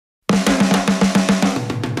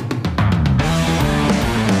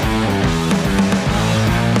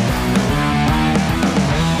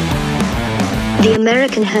The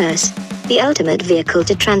American hearse, the ultimate vehicle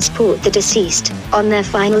to transport the deceased on their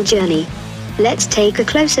final journey. Let's take a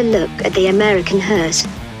closer look at the American hearse.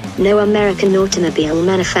 No American automobile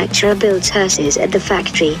manufacturer builds hearses at the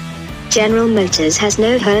factory. General Motors has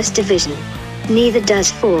no hearse division. Neither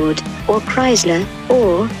does Ford, or Chrysler,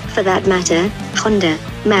 or, for that matter, Honda,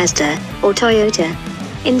 Mazda, or Toyota.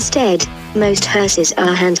 Instead, most hearses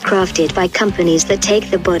are handcrafted by companies that take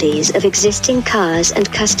the bodies of existing cars and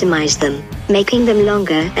customize them, making them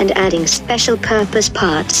longer and adding special purpose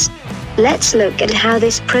parts. Let's look at how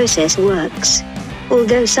this process works.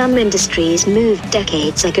 Although some industries moved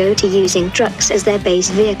decades ago to using trucks as their base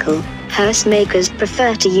vehicle, hearse makers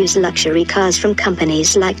prefer to use luxury cars from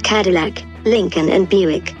companies like Cadillac, Lincoln and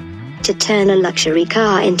Buick. To turn a luxury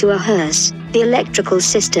car into a hearse, the electrical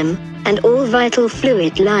system and all vital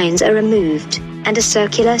fluid lines are removed, and a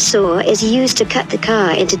circular saw is used to cut the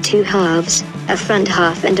car into two halves, a front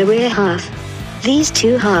half and a rear half. These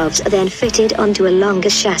two halves are then fitted onto a longer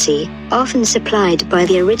chassis, often supplied by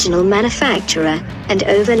the original manufacturer, and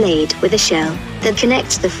overlaid with a shell that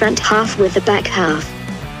connects the front half with the back half.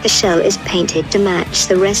 The shell is painted to match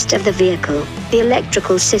the rest of the vehicle, the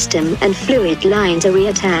electrical system and fluid lines are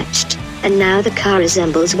reattached, and now the car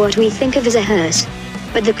resembles what we think of as a hearse.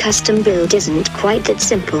 But the custom build isn't quite that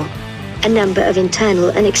simple. A number of internal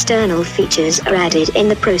and external features are added in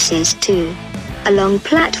the process too. A long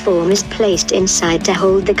platform is placed inside to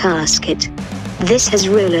hold the casket. This has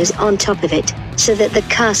rollers on top of it, so that the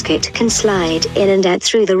casket can slide in and out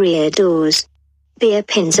through the rear doors. Beer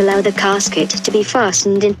pins allow the casket to be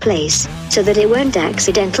fastened in place, so that it won't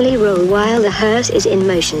accidentally roll while the hearse is in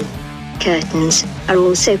motion. Curtains are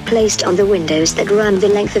also placed on the windows that run the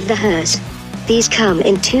length of the hearse. These come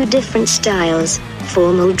in two different styles: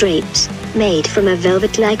 formal drapes, made from a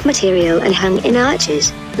velvet-like material and hung in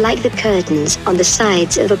arches, like the curtains on the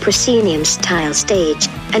sides of a proscenium-style stage,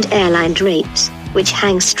 and airline drapes, which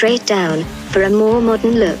hang straight down, for a more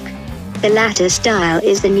modern look. The latter style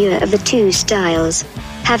is the newer of the two styles,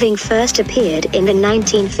 having first appeared in the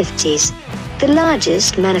 1950s. The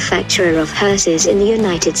largest manufacturer of hearses in the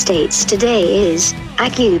United States today is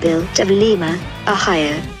AccuBuilt of Lima,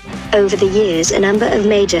 Ohio. Over the years, a number of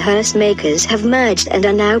major hearse makers have merged and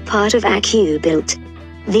are now part of AccuBuilt.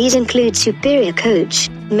 These include Superior Coach,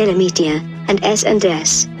 Millimeter, and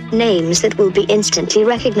S&S, names that will be instantly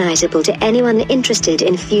recognizable to anyone interested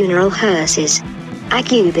in funeral hearses.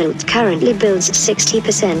 AccuBuilt currently builds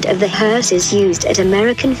 60% of the hearses used at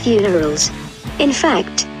American funerals. In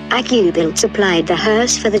fact, AccuBuilt supplied the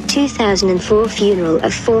hearse for the 2004 funeral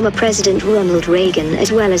of former President Ronald Reagan,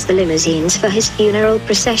 as well as the limousines for his funeral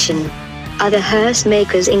procession. Other hearse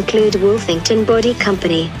makers include Wolfington Body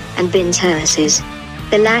Company and Binz Hearses.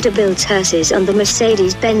 The latter builds hearses on the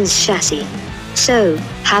Mercedes-Benz chassis. So,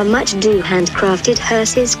 how much do handcrafted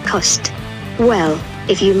hearses cost? Well,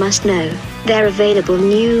 if you must know, they're available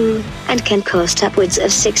new, and can cost upwards of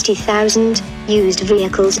 $60,000. Used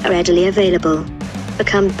vehicles are readily available.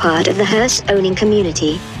 Become part of the hearse-owning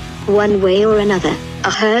community. One way or another, a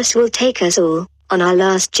hearse will take us all on our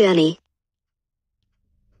last journey.